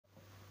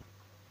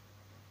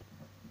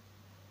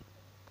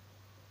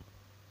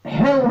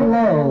Well,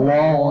 hello,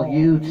 all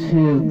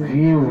YouTube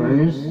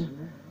viewers.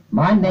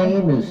 My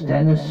name is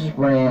Dennis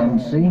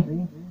Ramsey,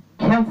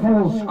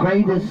 Kempfell's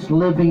greatest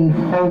living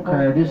folk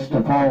artist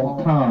of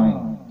all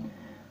time.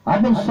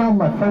 I've been selling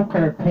my folk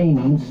art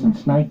paintings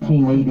since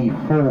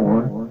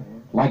 1984,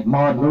 like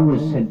Maud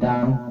Lewis had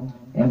done,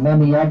 and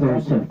many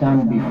others have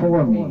done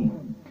before me.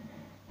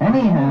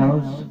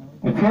 Anyhow,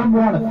 if you ever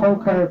want a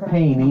folk art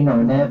painting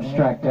or an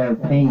abstract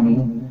art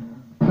painting,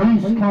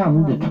 please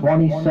come to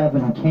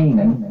 27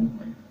 Canaan,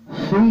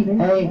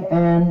 C-A-N-A-A-N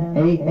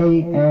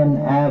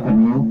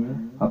Avenue,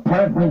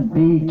 Apartment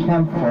B,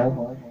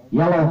 Kempfell,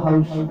 Yellow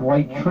House,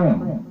 White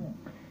Trim.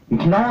 You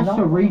can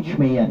also reach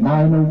me at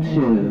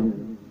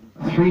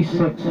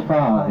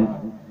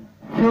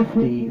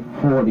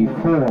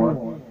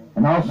 902-365-5044,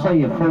 and I'll sell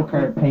you a folk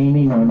art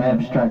painting or an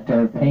abstract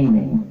art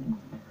painting.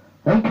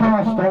 They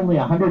cost only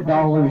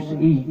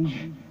 $100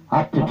 each,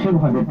 up to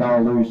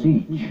 $200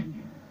 each.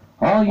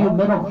 All you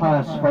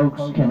middle-class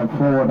folks can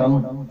afford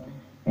them,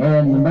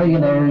 and the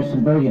millionaires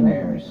and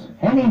billionaires.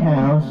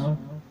 Anyhow,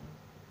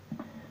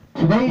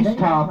 today's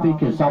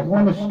topic is I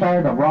want to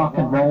start a rock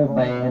and roll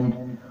band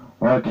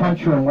or a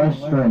country and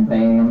western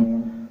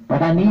band,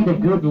 but I need a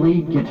good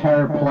lead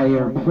guitar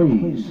player,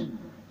 please,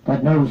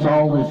 that knows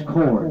all his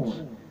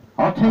chords.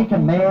 I'll take a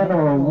man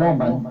or a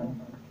woman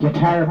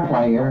guitar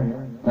player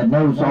that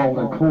knows all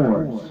their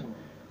chords.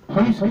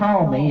 Please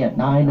call me at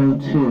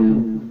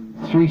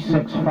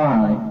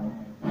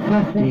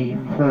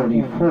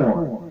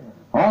 902-365-5044.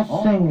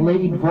 I'll sing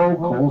lead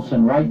vocals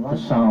and write the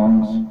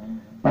songs,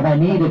 but I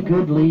need a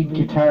good lead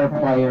guitar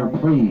player,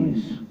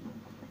 please.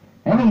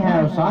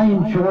 Anyhow, I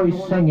enjoy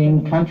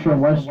singing country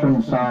and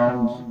western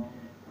songs,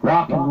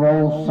 rock and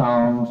roll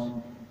songs,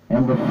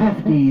 and the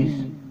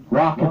 50s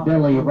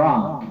rockabilly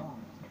rock.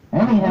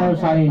 Anyhow,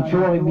 I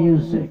enjoy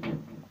music.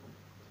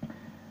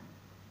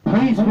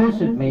 Please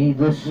visit me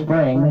this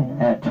spring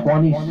at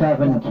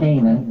 27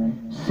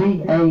 Canaan,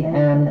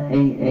 C-A-N-A-A-N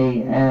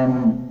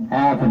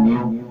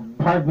Avenue,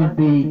 Apartment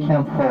B,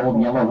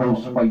 Kempfell, Yellow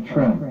House, White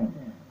Trim.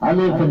 I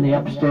live in the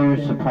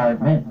upstairs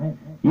apartment.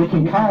 You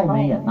can call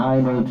me at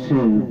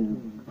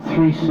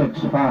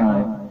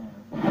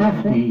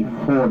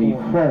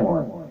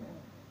 902-365-5044.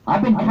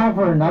 I've been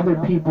covering other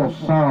people's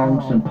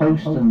songs and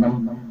posting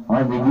them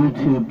on the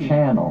YouTube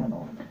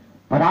channel.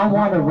 But I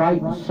want to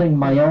write and sing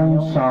my own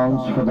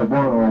songs for the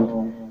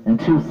world in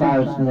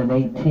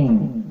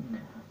 2018.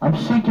 I'm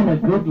seeking a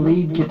good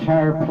lead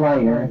guitar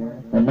player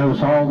that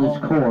knows all his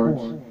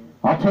chords.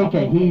 I'll take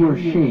a he or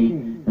she,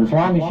 as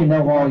long as you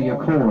know all your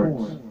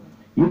chords.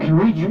 You can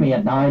reach me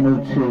at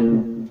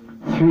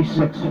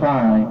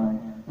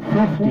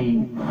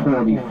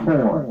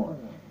 902-365-5044.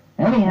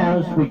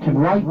 Anyhow, we can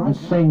write and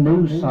sing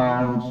new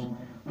songs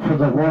for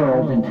the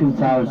world in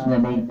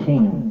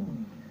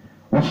 2018.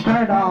 We'll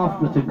start off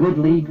with a good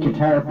lead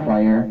guitar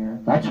player.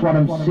 That's what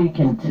I'm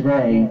seeking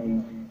today,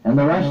 and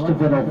the rest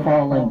of it will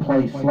fall in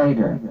place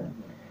later.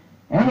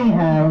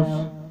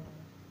 Anyhow,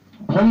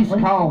 please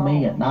call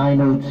me at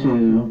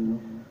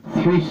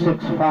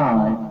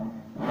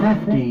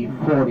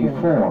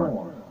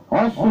 902-365-5044.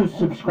 Also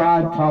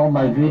subscribe to all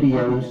my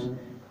videos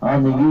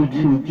on the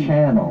YouTube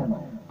channel.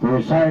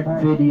 There's art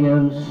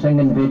videos,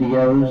 singing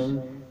videos,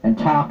 and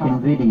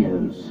talking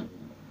videos.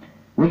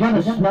 We got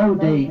a snow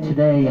day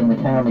today in the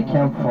town of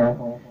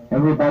Kempfell.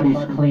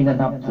 Everybody's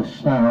cleaning up the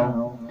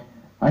snow.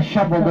 I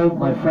shoveled out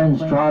my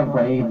friend's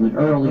driveway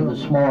early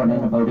this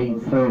morning, about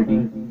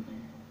 8:30,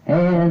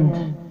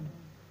 and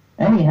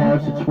anyhow,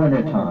 it's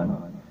wintertime.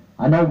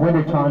 I know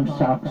wintertime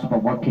sucks,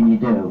 but what can you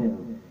do?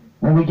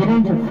 When we get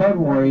into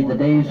February, the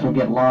days will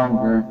get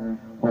longer.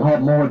 We'll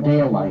have more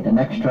daylight, an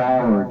extra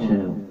hour or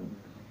two.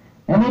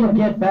 And it'll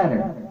get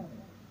better.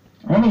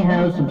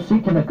 Anyhow, I'm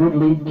seeking a good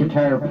lead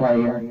guitar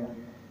player.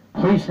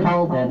 Please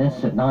call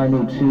Dennis at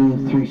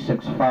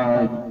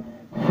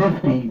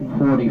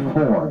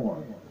 902-365-5044.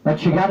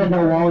 But you gotta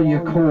know all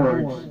your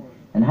chords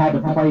and how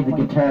to play the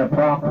guitar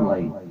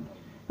properly.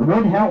 It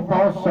would help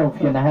also if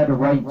you know how to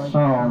write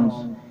songs,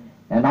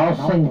 and I'll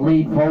sing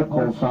lead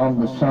vocals on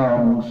the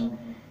songs,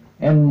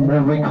 and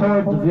we'll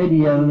record the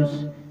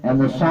videos and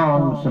the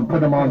songs and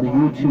put them on the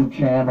YouTube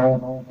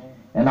channel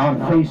and on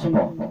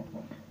Facebook.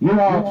 You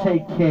all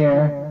take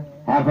care.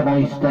 Have a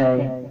nice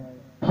day.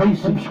 Please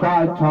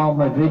subscribe to all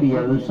my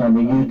videos on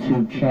the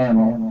YouTube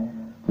channel.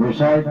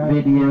 There's art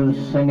videos,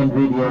 singing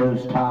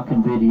videos,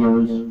 talking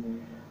videos.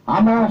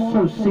 I'm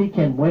also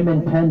seeking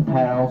women pen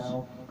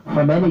pals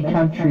from any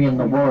country in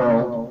the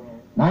world,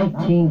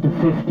 19 to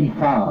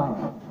 55.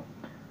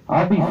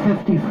 I'll be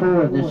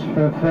 54 this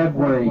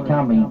February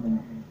coming,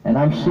 and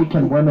I'm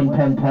seeking women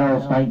pen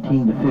pals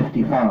 19 to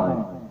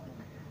 55.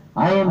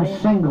 I am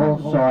single,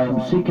 so I am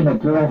seeking a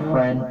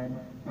girlfriend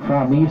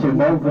from either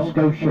Nova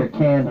Scotia or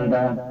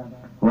Canada,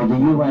 or the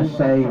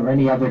USA or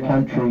any other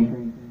country.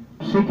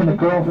 Seeking a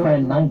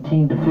girlfriend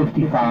 19 to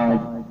 55.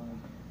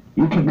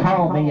 You can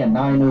call me at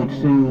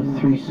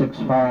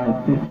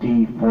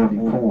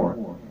 902-365-5044.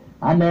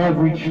 I'm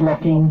average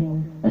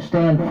looking. I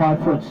stand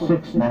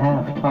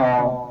 5'6.5"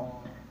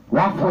 tall,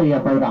 roughly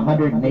about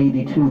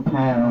 182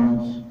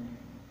 pounds,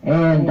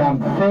 and I'm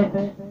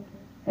fit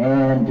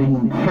and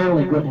in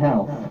fairly good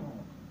health.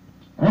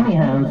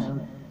 Anyhow,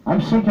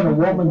 I'm seeking a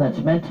woman that's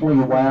mentally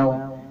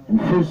well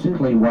and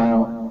physically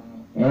well,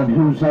 and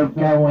who's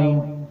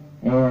outgoing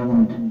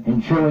and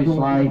enjoys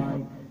life,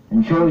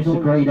 enjoys the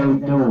great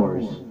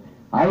outdoors.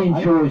 I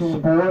enjoy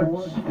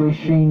sports,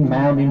 fishing,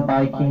 mountain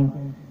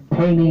biking,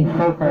 painting,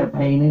 folk art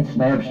paintings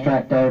and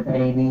abstract art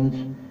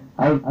paintings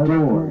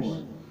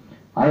outdoors.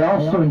 I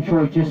also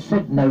enjoy just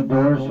sitting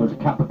outdoors with a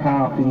cup of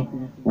coffee,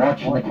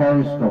 watching the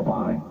cars go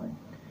by.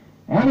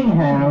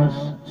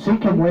 Anyhow,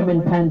 seeking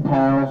women pen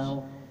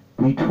pals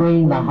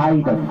between the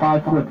height of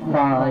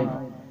 5'5"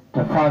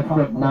 to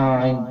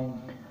 5'9".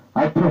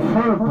 I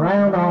prefer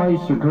brown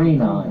eyes or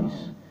green eyes.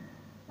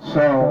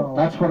 So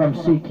that's what I'm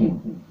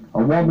seeking.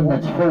 A woman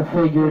that's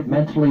full-figured,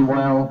 mentally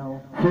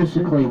well,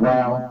 physically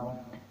well,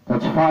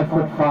 that's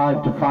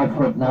 5'5" to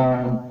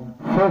 5'9",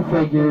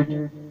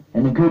 full-figured,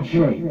 and in good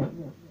shape.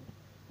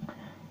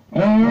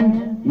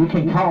 And you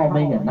can call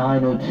me at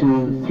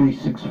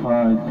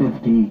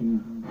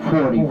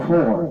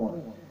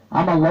 902-365-5044.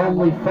 I'm a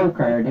lonely folk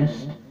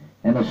artist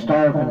and a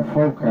starving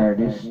folk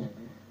artist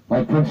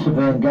like Vincent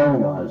van Gogh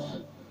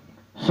was.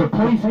 So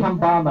please come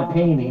buy my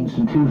paintings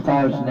in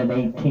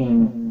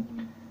 2018.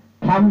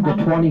 Come to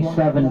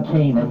 27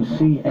 Canaan,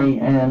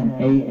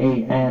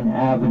 C-A-N-A-A-N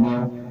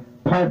Avenue,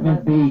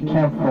 Apartment B,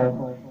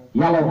 Kempville,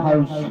 Yellow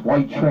House,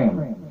 White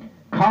Trim.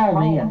 Call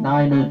me at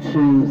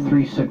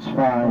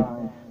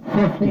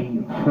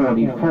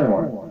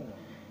 902-365-5044.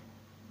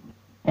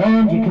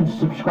 And you can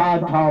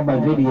subscribe to all my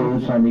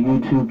videos on the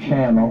YouTube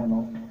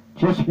channel.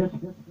 Just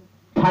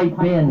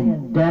type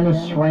in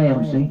Dennis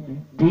Ramsay,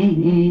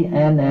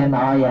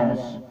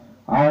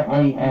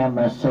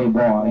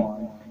 D-E-N-N-I-S-R-A-M-S-A-Y,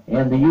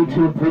 and the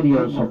YouTube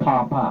videos will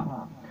pop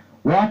up.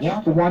 Watch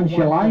the ones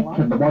you like,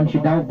 and the ones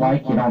you don't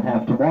like, you don't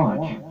have to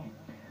watch.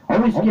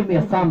 Always give me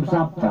a thumbs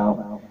up,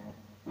 though,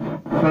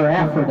 for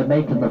effort of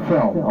making the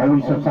film.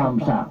 Always a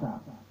thumbs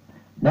up.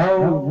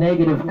 No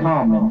negative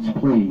comments,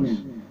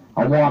 please.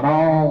 I want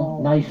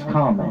all nice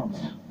comments.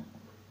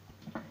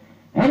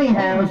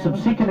 Anyhow, I'm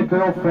seeking a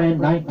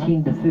girlfriend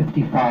 19 to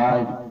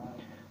 55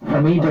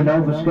 from either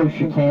Nova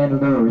Scotia,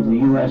 Canada, or the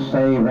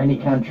USA, or any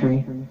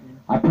country.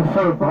 I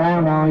prefer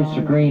brown eyes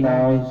or green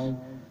eyes,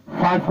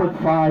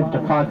 5'5" to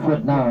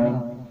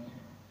 5'9".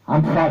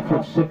 I'm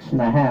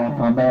 5'6½".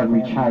 I'm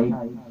average height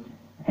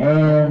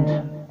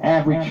and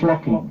average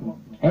looking.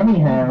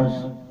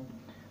 Anyhow,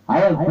 I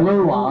have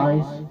blue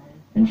eyes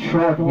and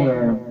short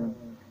hair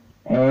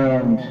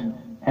and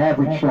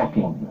average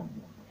looking.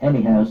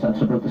 Anyhow,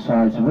 that's about the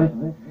size of it.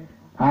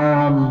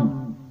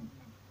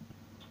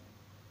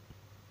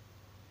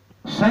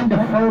 Send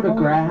a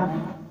photograph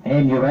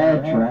and your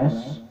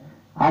address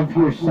of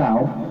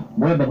yourself,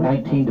 women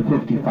 19 to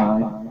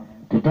 55,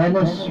 to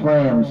Dennis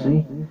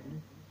Ramsay,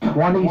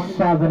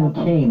 27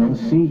 Canaan,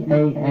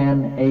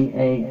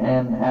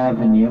 C-A-N-A-A-N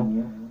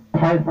Avenue,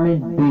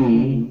 Apartment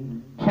B,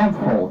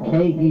 Kempville,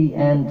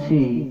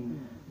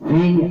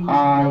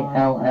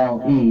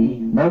 K-E-N-T-V-I-L-L-E,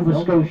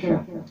 Nova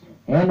Scotia,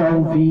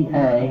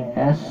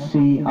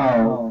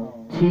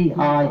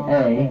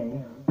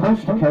 N-O-V-A-S-C-O-T-I-A.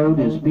 Postal code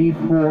is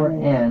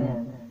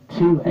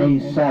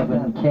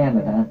B4N2A7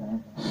 Canada,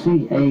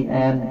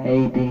 C-A-N-A-D-A.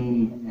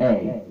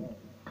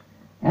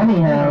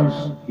 Anyhow,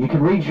 you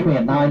can reach me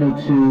at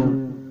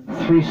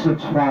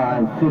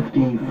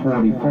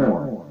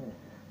 902-365-5044.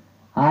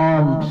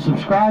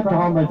 Subscribe to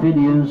all my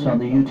videos on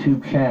the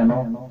YouTube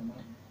channel,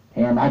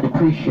 and I'd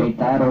appreciate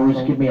that.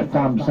 Always give me a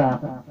thumbs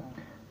up.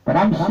 But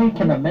I'm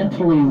seeking a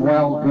mentally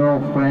well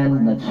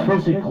girlfriend that's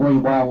physically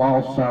well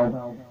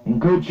also, in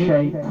good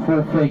shape,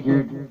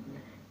 full-figured,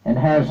 and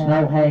has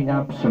no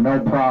hang-ups or no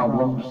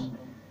problems.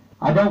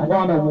 I don't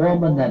want a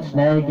woman that's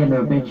nagging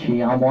or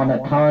bitchy. I want a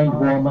kind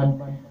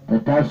woman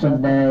that doesn't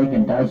nag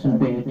and doesn't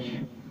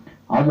bitch.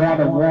 I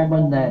want a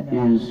woman that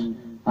is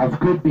of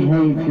good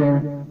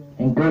behavior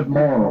and good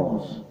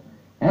morals.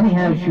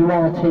 Anyhow, you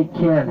all take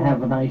care and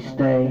have a nice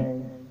day.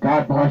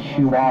 God bless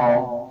you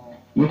all.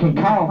 You can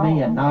call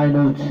me at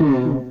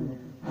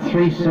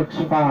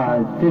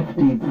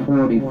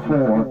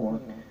 902-365-5044.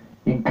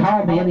 You can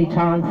call me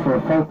anytime for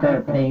a folk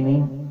art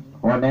painting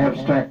or an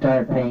abstract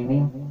art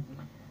painting.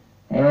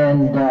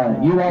 And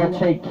you all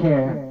take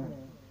care.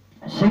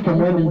 Seeking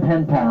women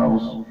pen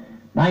pals,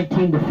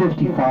 19 to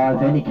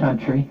 55, any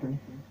country.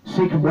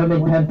 Seeking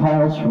women pen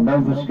pals from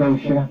Nova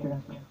Scotia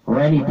or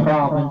any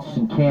province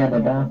in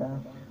Canada,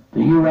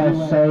 the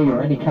USA,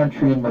 or any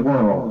country in the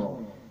world.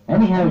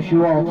 Anyhow,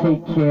 you all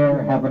take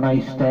care, have a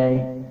nice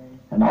day,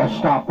 and I'll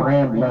stop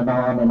rambling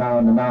on and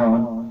on and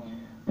on.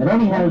 But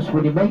anyhow,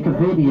 when you make a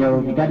video,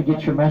 you got to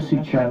get your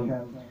message out.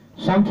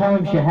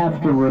 Sometimes you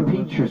have to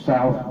repeat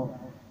yourself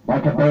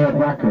like a bad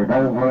record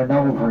over and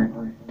over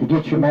to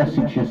get your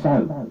messages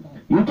out.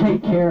 You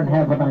take care and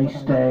have a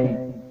nice day.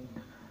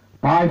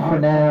 Bye for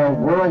now.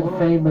 World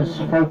famous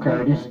folk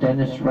artist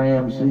Dennis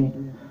Ramsay.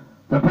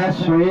 The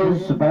best there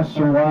is, the best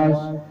there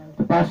was,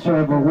 the best there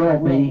ever will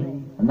be.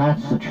 And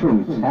that's the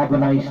truth. Have a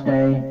nice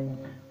day.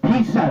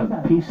 Peace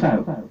out. Peace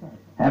out.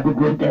 Have a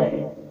good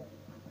day.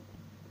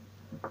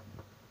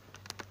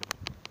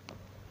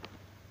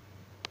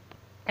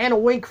 and a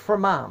wink for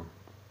Mom.